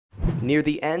Near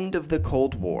the end of the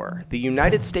Cold War, the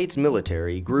United States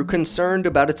military grew concerned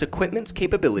about its equipment's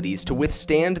capabilities to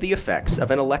withstand the effects of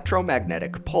an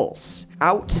electromagnetic pulse.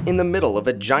 Out in the middle of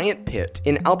a giant pit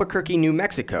in Albuquerque, New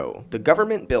Mexico, the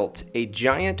government built a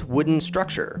giant wooden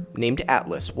structure named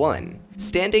Atlas I,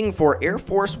 standing for Air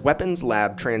Force Weapons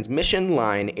Lab Transmission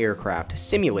Line Aircraft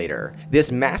Simulator.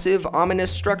 This massive,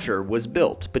 ominous structure was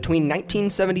built between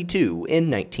 1972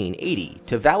 and 1980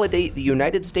 to validate the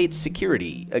United States'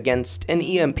 security against an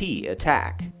EMP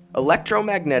attack.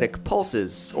 Electromagnetic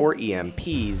pulses, or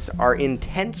EMPs, are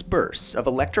intense bursts of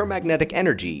electromagnetic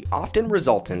energy often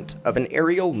resultant of an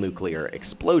aerial nuclear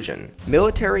explosion.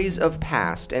 Militaries of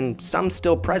past, and some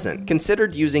still present,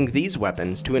 considered using these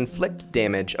weapons to inflict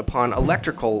damage upon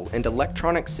electrical and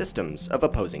electronic systems of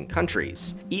opposing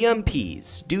countries.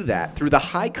 EMPs do that through the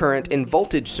high current and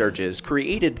voltage surges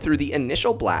created through the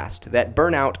initial blast that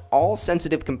burn out all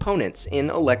sensitive components in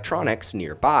electronics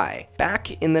nearby.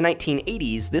 Back in the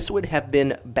 1980s, this would have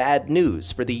been bad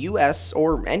news for the US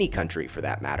or any country for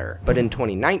that matter. But in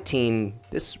 2019,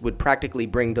 this would practically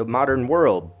bring the modern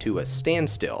world to a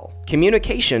standstill.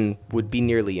 Communication would be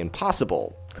nearly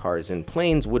impossible. Cars and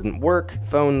planes wouldn't work,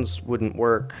 phones wouldn't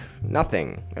work,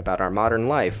 nothing about our modern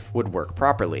life would work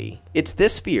properly. It's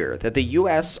this fear that the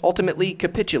US ultimately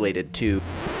capitulated to.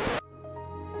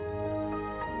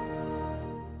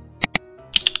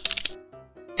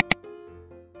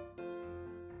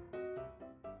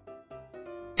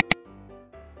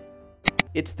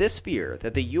 It's this fear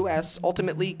that the US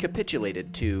ultimately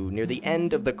capitulated to near the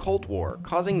end of the Cold War,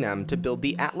 causing them to build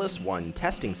the Atlas I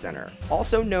Testing Center,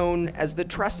 also known as the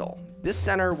Trestle. This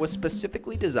center was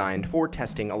specifically designed for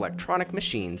testing electronic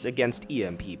machines against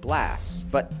EMP blasts.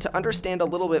 But to understand a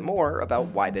little bit more about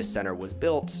why this center was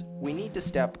built, we need to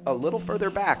step a little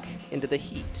further back into the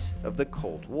heat of the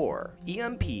Cold War.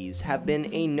 EMPs have been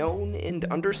a known and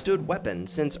understood weapon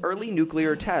since early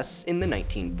nuclear tests in the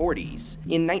 1940s.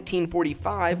 In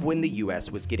 1945, when the US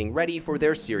was getting ready for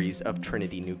their series of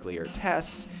Trinity nuclear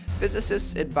tests,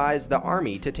 physicists advised the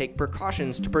Army to take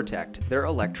precautions to protect their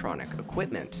electronic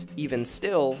equipment. Even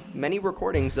still, many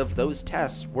recordings of those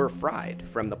tests were fried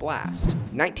from the blast.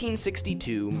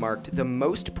 1962 marked the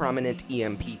most prominent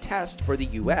EMP test for the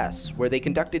US, where they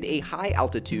conducted a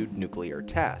high-altitude nuclear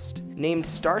test. Named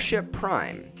Starship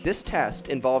Prime, this test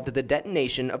involved the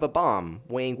detonation of a bomb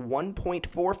weighing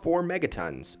 1.44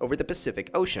 megatons over the Pacific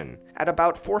Ocean at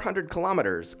about 400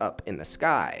 kilometers up in the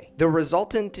sky. The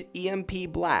resultant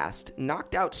EMP blast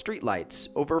knocked out streetlights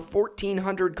over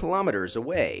 1,400 kilometers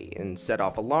away and set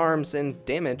off alarms and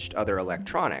damaged other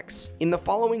electronics. In the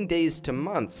following days to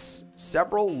months,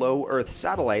 several low Earth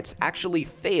satellites actually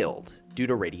failed due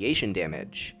to radiation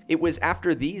damage. It was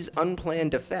after these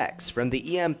unplanned effects from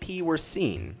the EMP were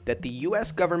seen that the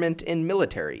US government and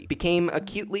military became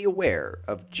acutely aware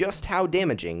of just how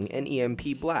damaging an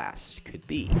EMP blast could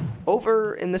be.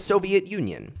 Over in the Soviet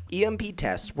Union, EMP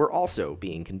tests were also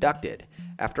being conducted.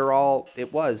 After all,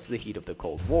 it was the heat of the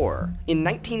Cold War. In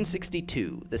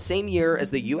 1962, the same year as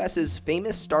the US's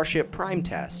famous Starship Prime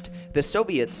test, the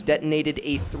Soviets detonated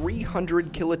a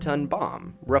 300 kiloton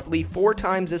bomb, roughly 4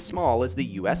 times as small as the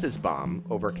US's bomb,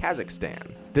 over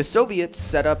Kazakhstan. The Soviets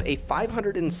set up a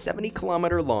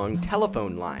 570-kilometer-long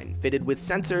telephone line fitted with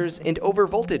sensors and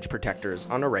overvoltage protectors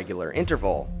on a regular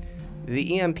interval.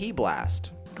 The EMP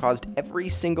blast caused every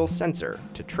single sensor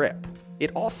to trip.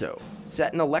 It also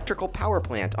set an electrical power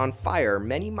plant on fire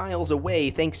many miles away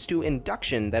thanks to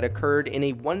induction that occurred in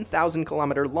a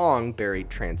 1,000-kilometer-long buried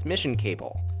transmission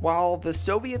cable. While the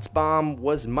Soviets' bomb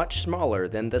was much smaller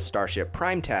than the Starship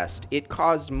Prime test, it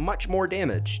caused much more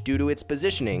damage due to its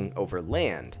positioning over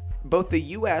land. Both the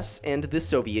US and the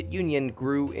Soviet Union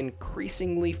grew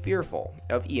increasingly fearful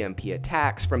of EMP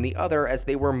attacks from the other as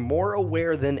they were more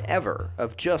aware than ever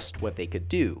of just what they could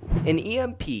do. An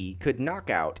EMP could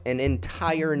knock out an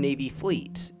entire Navy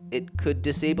fleet. It could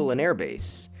disable an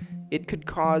airbase. It could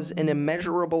cause an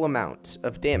immeasurable amount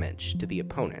of damage to the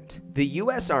opponent. The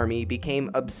US Army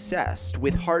became obsessed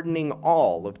with hardening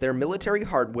all of their military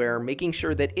hardware, making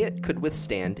sure that it could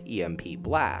withstand EMP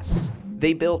blasts.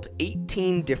 They built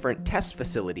 18 different test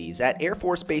facilities at Air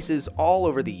Force bases all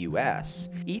over the US.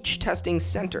 Each testing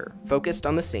center focused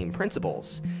on the same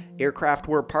principles. Aircraft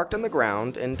were parked on the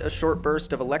ground and a short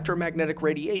burst of electromagnetic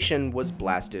radiation was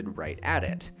blasted right at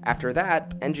it. After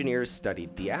that, engineers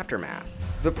studied the aftermath.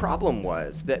 The problem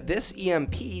was that this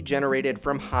EMP generated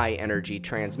from high-energy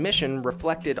transmission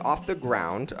reflected off the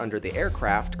ground under the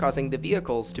aircraft, causing the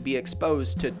vehicles to be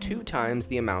exposed to 2 times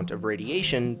the amount of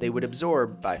radiation they would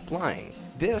absorb by flying.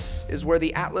 This is where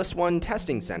the Atlas I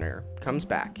Testing Center comes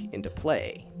back into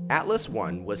play. Atlas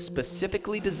I was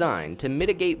specifically designed to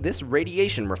mitigate this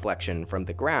radiation reflection from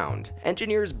the ground.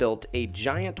 Engineers built a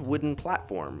giant wooden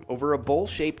platform over a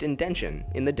bowl-shaped indention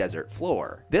in the desert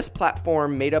floor. This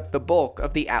platform made up the bulk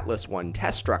of the Atlas I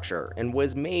test structure and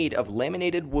was made of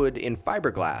laminated wood in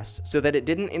fiberglass so that it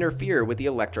didn't interfere with the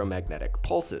electromagnetic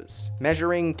pulses.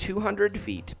 Measuring 200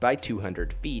 feet by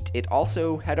 200 feet, it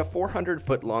also had a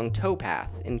 400-foot-long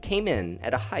towpath and came in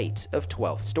at a height of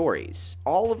 12 stories.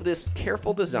 All of this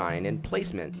careful design and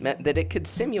placement meant that it could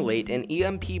simulate an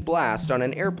EMP blast on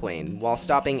an airplane while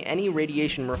stopping any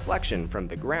radiation reflection from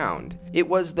the ground. It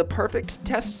was the perfect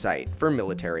test site for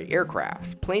military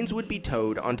aircraft. Planes would be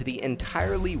towed onto the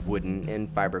entirely wooden and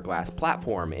fiberglass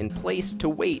platform in place to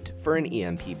wait for an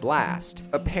EMP blast.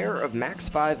 A pair of max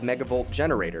 5 megavolt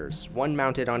generators, one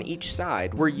mounted on each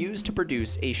side, were used to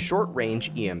produce a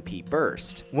short-range EMP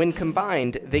burst. When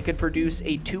combined, they could produce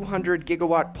a 200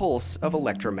 gigawatt pulse of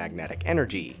electromagnetic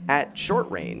energy. At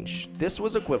short range, this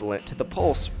was equivalent to the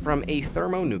pulse from a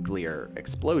thermonuclear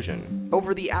explosion.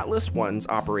 Over the Atlas I's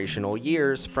operational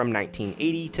years from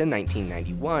 1980 to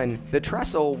 1991, the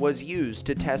trestle was used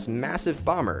to test massive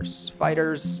bombers,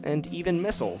 fighters, and even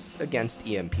missiles against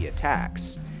EMP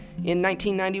attacks. In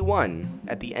 1991,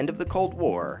 at the end of the Cold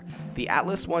War, the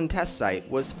Atlas I test site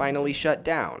was finally shut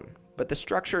down, but the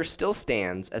structure still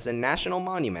stands as a national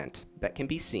monument that can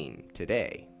be seen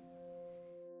today.